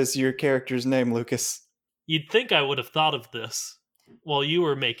 What is your character's name, Lucas? You'd think I would have thought of this while you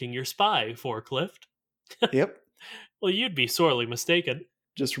were making your spy forklift. Yep. Well, you'd be sorely mistaken.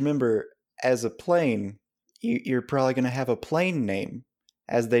 Just remember, as a plane, you're probably going to have a plane name,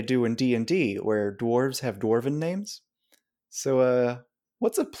 as they do in D&D, where dwarves have dwarven names. So,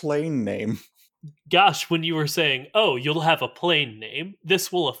 what's a plane name? gosh, when you were saying, oh, you'll have a plain name,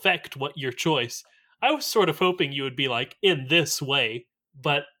 this will affect what your choice. I was sort of hoping you would be like, in this way.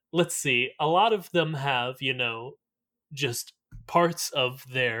 But let's see, a lot of them have, just parts of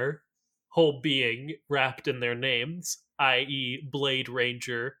their whole being wrapped in their names, i.e., Blade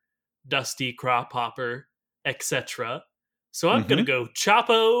Ranger, Dusty Crophopper, etc. So I'm gonna go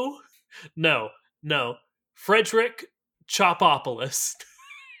Chapo. No, Frederick Chopopoulos.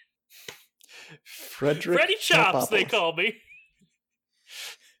 Freddy Chops, they call me.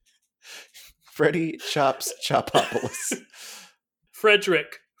 Freddy Chops Chopopoulos.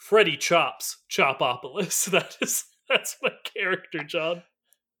 Frederick Freddy Chops Chopopoulos. That's my character, John,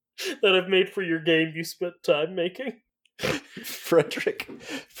 that I've made for your game you spent time making. Frederick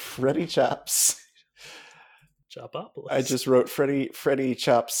Freddy Chops Chopopoulos. I just wrote Freddy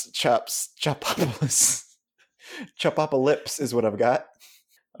Chops Chopopoulos. Chopopolyps is what I've got.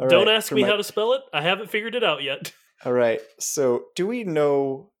 All Don't ask me how to spell it. I haven't figured it out yet. All right. So do we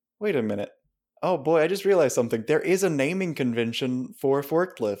know... Wait a minute. Oh boy, I just realized something. There is a naming convention for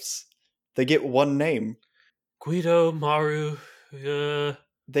forklifts. They get one name. Guido, Maru,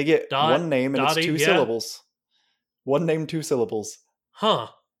 they get one name and Dottie, it's 2 syllables. One name, 2 syllables. Huh.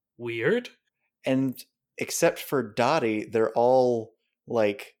 Weird. And except for Dottie, they're all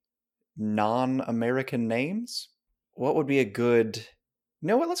like non-American names. What would be a good... You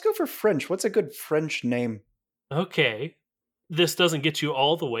know what? Let's go for French. What's a good French name? Okay. This doesn't get you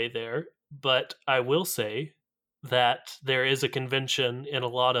all the way there, but I will say that there is a convention in a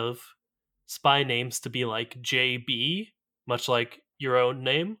lot of spy names to be like JB, much like your own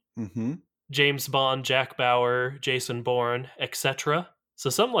name. Mm-hmm. James Bond, Jack Bauer, Jason Bourne, etc. So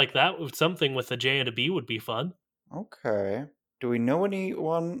something like that, something with a J and a B would be fun. Okay. Do we know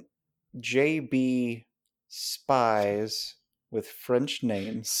anyone JB spies with French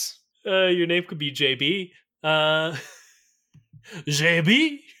names? Your name could be JB.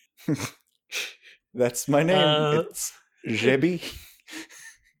 JB? That's my name. It's JB.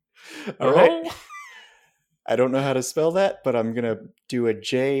 All right. I don't know how to spell that, but I'm going to do a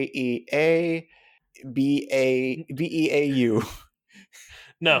JEABEAU.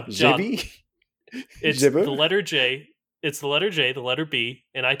 No, John. JB? It's Jibber? the letter J. It's the letter J, the letter B,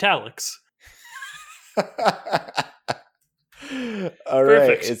 in italics. All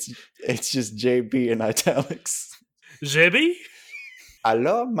right, it's just JB in italics. JB?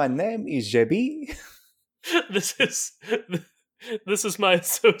 Hello, my name is JB. This is my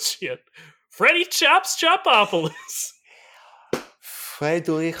associate, Freddy Chops Chopopoulos.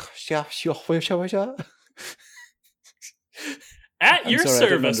 Frederick At your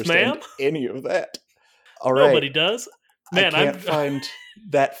service, ma'am. Any of that? All right. Nobody does. Man, I can't find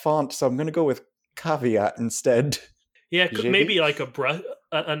that font, so I'm going to go with caveat instead. Yeah, maybe like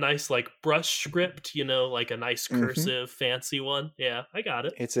a nice like brush script, like a nice cursive, fancy one. Yeah, I got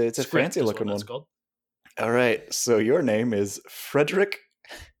it. It's a fancy looking one. Called. All right, so your name is Frederick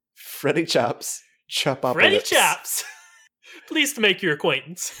Freddy Chops Chopopoulos. Freddy Chops. Pleased to make your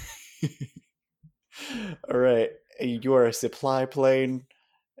acquaintance. All right, you are a supply plane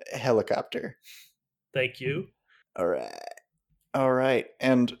helicopter. Thank you. All right,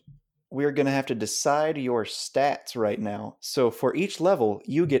 and we're going to have to decide your stats right now. So for each level,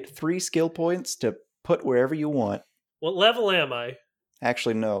 you get 3 skill points to put wherever you want. What level am I?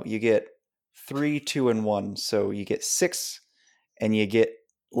 Actually, no. You get 3, 2, and 1. So you get 6, and you get,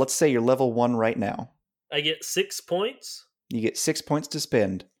 let's say you're level 1 right now. I get 6 points? You get 6 points to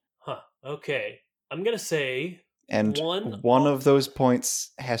spend. Huh. Okay. I'm going to say... And one of those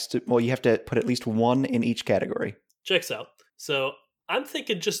points has to... Well, you have to put at least 1 in each category. Checks out. So... I'm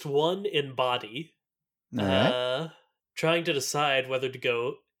thinking just 1 in body. Right. Trying to decide whether to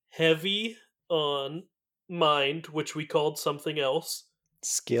go heavy on mind, which we called something else.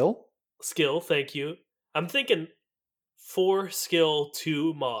 Skill, thank you. I'm thinking 4 skill,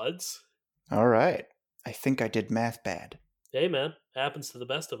 2 mods. All right. I think I did math bad. Hey, man. Happens to the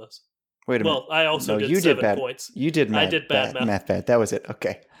best of us. Wait a minute. Well, I also did 7 points. You did math. I did bad math. Math bad. That was it.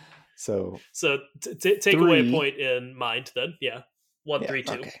 Okay. So take 3. away a point in mind then. Yeah. 1, 3,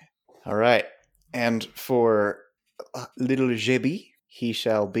 2. Okay. All right. And for little JB, he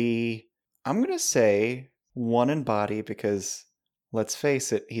shall be, I'm going to say 1 in body because let's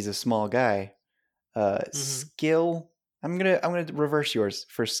face it, he's a small guy. Skill, I'm going to reverse yours.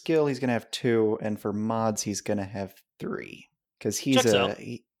 For skill, he's going to have 2, and for mods, he's going to have 3 because he's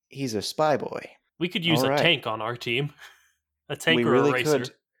a spy boy. We could use a tank on our team. A tank or a racer.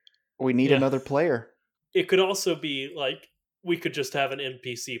 Could. We need another player. It could also be like we could just have an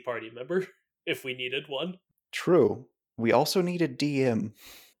NPC party member if we needed one. True. We also need a DM.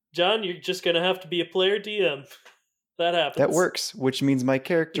 John, you're just gonna have to be a player DM. That That happens. works, which means my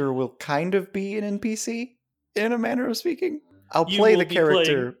character will kind of be an NPC, in a manner of speaking. I'll You play will the be playing.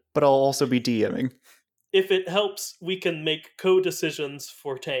 character, but I'll also be DMing. If it helps, we can make co-decisions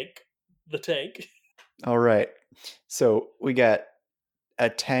for the tank. All right. So we got a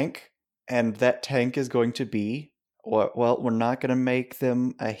tank, and that tank is going to be, well, we're not going to make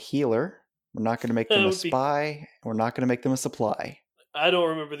them a healer. We're not going to make That them a would be. spy. We're not going to make them a supply. I don't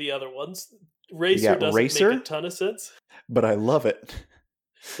remember the other ones. We Racer got doesn't make a Racer, ton of sense. but I love it.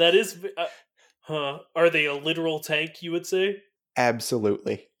 That is, Are they a literal tank? You would say?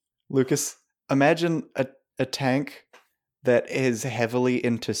 Absolutely. Lucas, imagine a tank that is heavily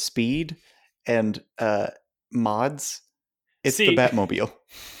into speed and mods. It's the See, Batmobile.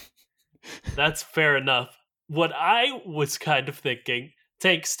 that's fair enough. What I was kind of thinking,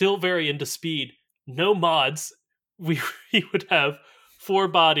 tank still very into speed, no mods. We would have 4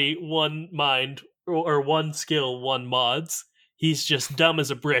 body, 1 mind, or 1 skill, 1 mods. He's just dumb as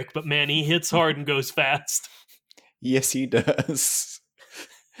a brick, but man, he hits hard and goes fast. Yes, he does.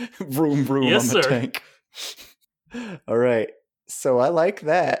 Vroom vroom Yes, on the sir. tank. All right. So I like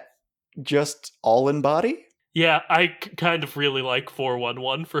that. Just all in body? Yeah, I kind of really like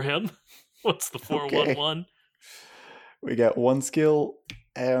 411 for him. What's the 411? We got 1 skill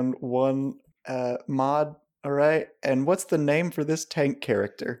and 1 mod. All right. And what's the name for this tank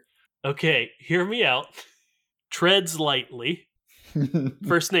character? Okay, hear me out. Treads lightly.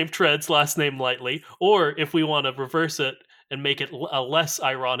 First name Treads, last name Lightly. Or if we want to reverse it and make it a less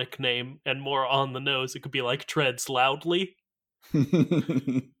ironic name and more on the nose, it could be like Treads Loudly.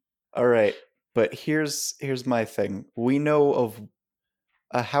 All right. But here's my thing. We know of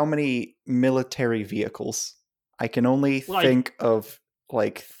how many military vehicles? I can only think of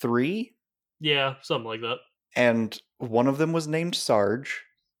like 3. Yeah, something like that. And one of them was named Sarge.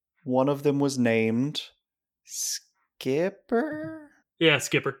 One of them was named Skipper. Yeah,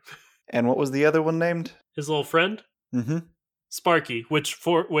 Skipper. And what was the other one named? His little friend? Mm-hmm. Sparky, which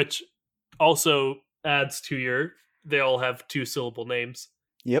also adds to your they all have 2-syllable names.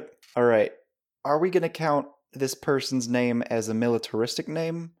 Yep. All right. Are we going to count this person's name as a militaristic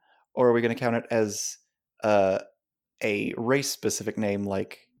name, or are we going to count it as a race-specific name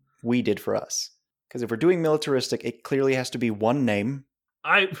like we did for us? Because if we're doing militaristic, it clearly has to be one name.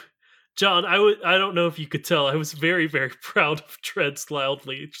 John, I don't know if you could tell, I was very, very proud of Treads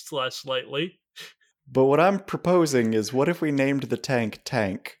Loudly / Lightly. But what I'm proposing is, what if we named the tank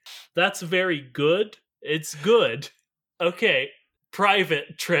Tank? That's very good. It's good. Okay,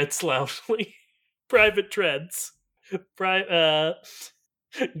 Private Treads Loudly. Private Treads. Gunnery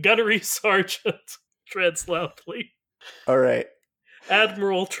Sergeant Treads Loudly. All right.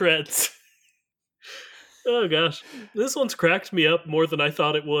 Admiral Treads. Oh gosh, this one's cracked me up more than I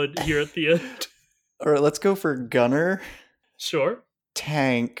thought it would here at the end. All right, let's go for Gunner. Sure.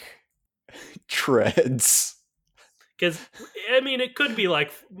 Tank. Treads. Because, I mean, it could be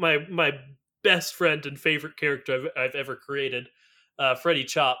like my best friend and favorite character I've ever created, Freddy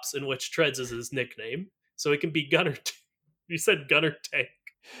Chops, in which Treads is his nickname. So it can be Gunner. You said Gunner Tank.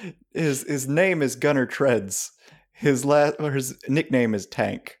 His name is Gunner Treads. His nickname is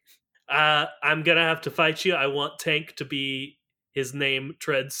Tank. I'm gonna have to fight you. I want Tank to be his name,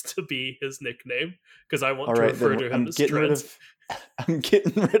 Treads to be his nickname, because I want to refer to him as Treads. I'm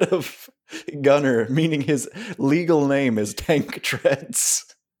getting rid of Gunner, meaning his legal name is Tank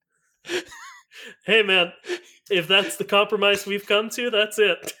Treads. Hey man, if that's the compromise we've come to, that's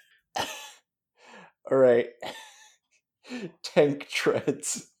it. All right. Tank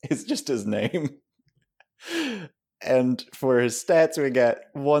Treads is just his name. And for his stats, we got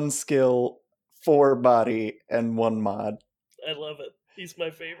 1 skill, 4 body, and 1 mod. I love it. He's my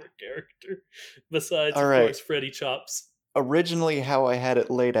favorite character. Besides, All of right. course, Freddy Chops. Originally, how I had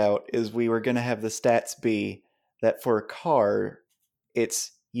it laid out is we were going to have the stats be that for a car,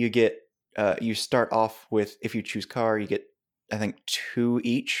 it's you get you start off with, if you choose car, you get, I think, 2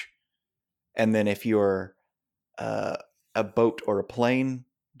 each. And then if you're a boat or a plane,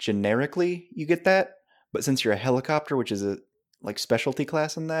 generically, you get that. But since you're a helicopter, which is a like specialty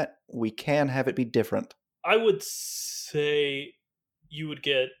class in that, we can have it be different. I would say you would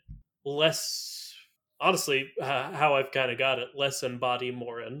get less. Honestly, how I've kind of got it, less in body,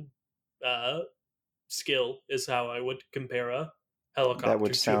 more in skill is how I would compare a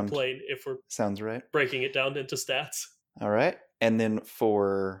helicopter to a plane if we're sounds right. breaking it down into stats. All right. And then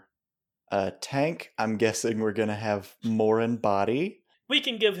for a tank, I'm guessing we're going to have more in body. We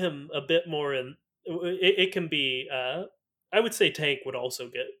can give him a bit more in. It can be. I would say tank would also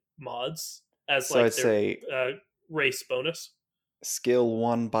get mods as So like I'd say race bonus. skill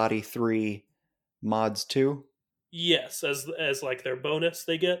 1, body 3, mods 2. Yes, as like their bonus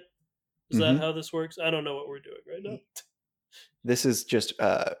they get. Is that Mm-hmm. how this works? I don't know what we're doing right now. This is just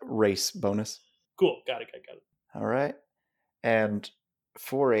race bonus. Cool, got it. All right. And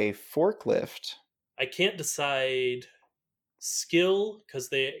for a forklift, I can't decide skill because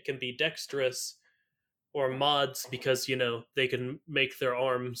they can be dexterous, or mods because they can make their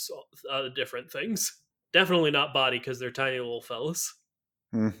arms out of different things. Definitely not body because they're tiny little fellas.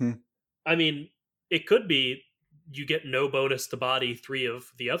 mm-hmm. I mean, it could be you get no bonus to body 3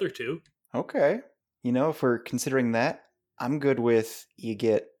 of the other 2. Okay. If we're considering that, I'm good with you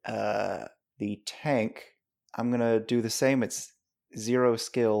get the tank. I'm going to do the same. It's 0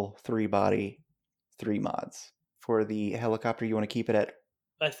 skill, 3 body, 3 mods. For the helicopter, you want to keep it at?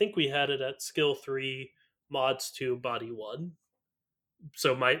 I think we had it at skill 3, mods 2, body 1.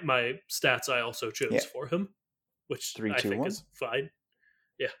 So my stats I also chose Yeah. for him, which 3, I 2, think 1. is fine.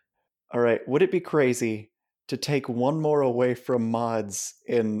 Yeah. All right. Would it be crazy to take one more away from mods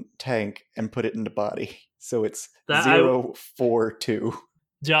in tank and put it into body? So it's That 0, 4, 2.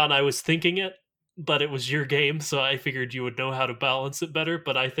 John, I was thinking it, but it was your game, so I figured you would know how to balance it better,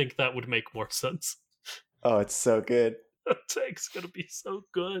 but I think that would make more sense. Oh, it's so good. Tank's gonna be so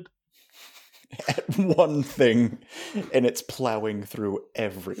good. At one thing, and it's plowing through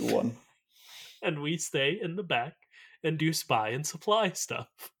everyone. And we stay in the back and do spy and supply stuff.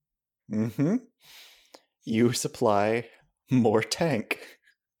 Mm-hmm. You supply more tank.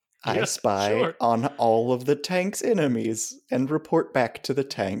 I spy on all of the tank's enemies and report back to the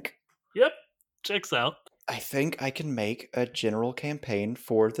tank. Yep, checks out. I think I can make a general campaign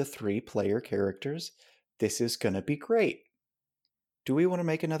for the 3-player characters. This is gonna be great. Do we want to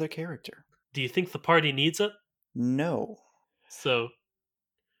make another character? Do you think the party needs it? No. So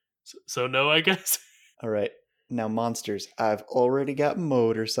no, I guess. All right. Now, monsters. I've already got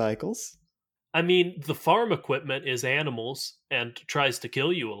motorcycles. I mean, the farm equipment is animals and tries to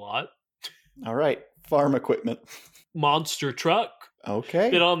kill you a lot. All right. Farm equipment. Monster truck. Okay.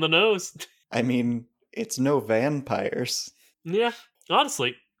 Bit on the nose. I mean, it's no vampires. Yeah,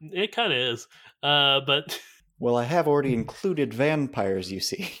 honestly, it kind of is. But well, I have already included vampires, you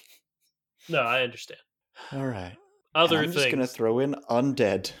see. No, I understand. All right. Other I'm things. just going to throw in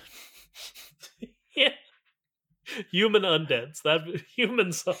undead. Yeah. Human undeads. That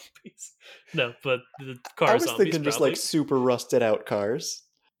human zombies. No, but the car I was zombies thinking just probably. like super rusted out cars.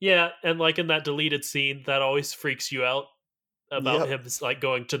 Yeah, and like in that deleted scene, that always freaks you out about him like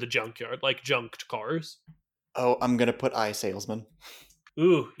going to the junkyard, like junked cars. Oh, I'm going to put eye salesman.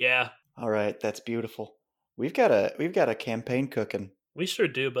 Ooh, yeah. All right, that's beautiful. We've got a campaign cooking. We sure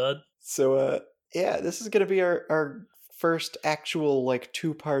do, bud. So yeah, this is going to be our first actual like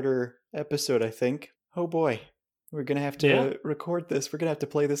 2-parter episode, I think. Oh boy. We're going to have to record this. We're going to have to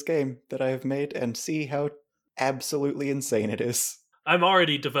play this game that I have made and see how absolutely insane it is. I'm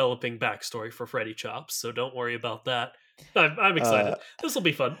already developing backstory for Freddy Chops, so don't worry about that. I'm excited. This will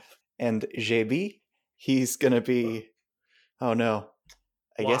be fun. And JB, he's going to be... Oh no.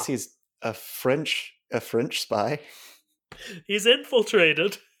 I guess he's a French spy. He's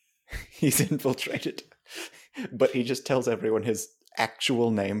infiltrated. He's infiltrated. But he just tells everyone his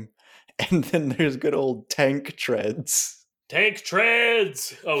actual name. And then there's good old Tank Treads. Tank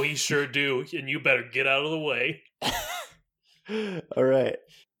Treads! Oh, he sure do. And you better get out of the way. All right.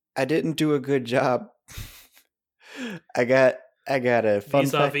 I didn't do a good job. I got a fun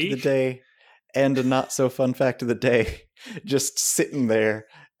fact of the day and a not so fun fact of the day just sitting there,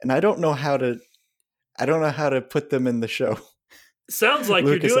 and I don't know how to put them in the show. Sounds like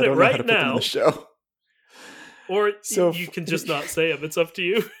Lucas, you're doing it right put them in the show. Or so you can just not say them. It's up to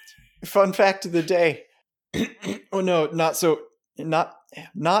you. Fun fact of the day. Oh no,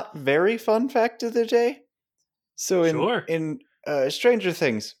 not very fun fact of the day. So in Stranger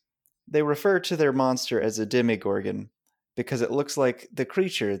Things, they refer to their monster as a demigorgon because it looks like the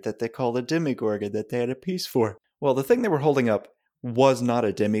creature that they call the demigorgon that they had a piece for. Well, the thing they were holding up was not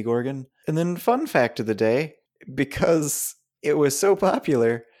a demigorgon. And then fun fact of the day, because it was so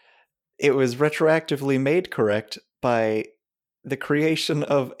popular, it was retroactively made correct by the creation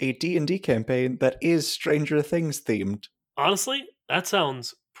of a D&D campaign that is Stranger Things themed. Honestly, that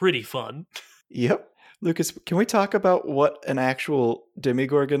sounds pretty fun. Yep. Lucas, can we talk about what an actual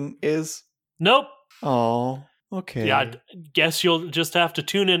demigorgon is? Nope. Oh, okay. Yeah, I guess you'll just have to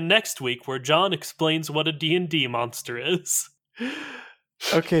tune in next week where John explains what a D&D monster is.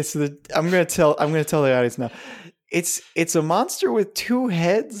 Okay, so I'm going to tell the audience now. It's a monster with 2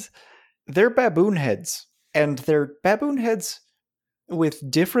 heads. They're baboon heads, and they're baboon heads with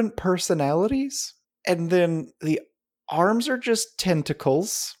different personalities. And then the arms are just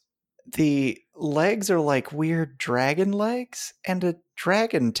tentacles. The legs are like weird dragon legs and a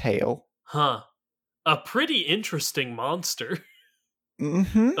dragon tail. Huh. A pretty interesting monster.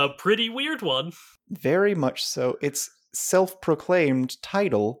 Mm-hmm. A pretty weird one. Very much so. Its self-proclaimed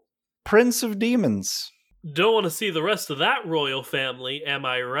title, Prince of Demons. Don't want to see the rest of that royal family, am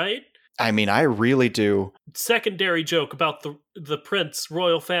I right? I mean, I really do. Secondary joke about the prince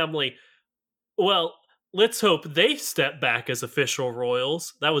royal family. Well, let's hope they step back as official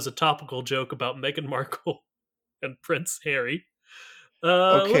royals. That was a topical joke about Meghan Markle and Prince Harry.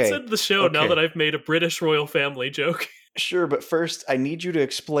 Let's end the show now that I've made a British royal family joke. Sure, but first, I need you to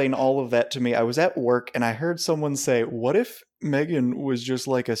explain all of that to me. I was at work and I heard someone say, what if Meghan was just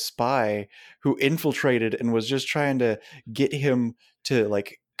like a spy who infiltrated and was just trying to get him to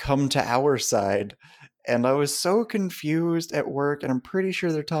like come to our side? And I was so confused at work, and I'm pretty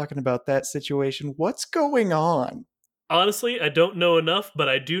sure they're talking about that situation. What's going on? Honestly, I don't know enough, but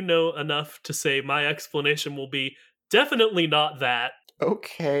I do know enough to say my explanation will be definitely not that.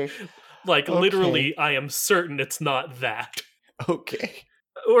 Okay. Literally, I am certain it's not that. Okay.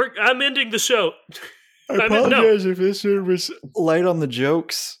 Or I'm ending the show. I apologize if this was light on the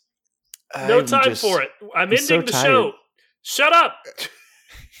jokes. No time for it. I'm ending the show. Shut up.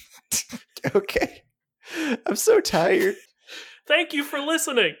 Okay. I'm so tired. Thank you for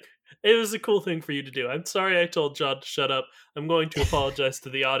listening. It was a cool thing for you to do. I'm sorry I told John to shut up. I'm going to apologize to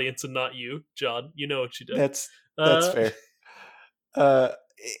the audience and not you, John. You know what you did. That's fair.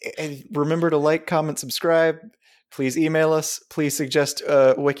 And remember to like, comment, subscribe. Please email us. Please suggest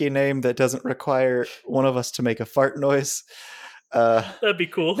a wiki name that doesn't require one of us to make a fart noise. That'd be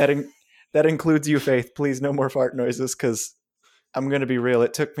cool. That includes you, Faith. Please, no more fart noises, because I'm going to be real.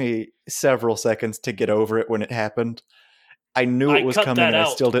 It took me several seconds to get over it when it happened. I knew it was coming, and I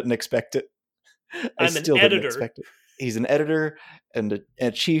still didn't expect it. I'm an editor. He's an editor and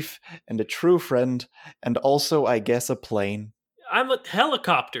a chief and a true friend, and also, I guess, a plane. I'm a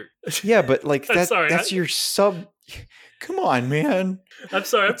helicopter. Yeah, but like that's your sub. Come on, man. I'm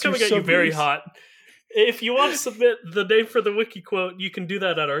sorry. I'm coming at you very hot. If you want to submit the name for the wiki quote, you can do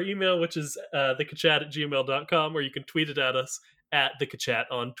that at our email, which is thekachat@gmail.com, or you can tweet it at us at thekachat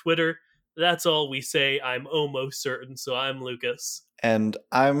on Twitter. That's all we say. I'm almost certain. So I'm Lucas. And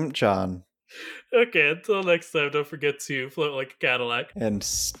I'm John. Okay, until next time, don't forget to float like a Cadillac. And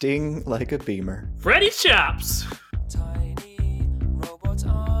sting like a beamer. Freddy Chops! Tiny robots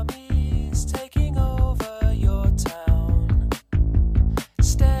are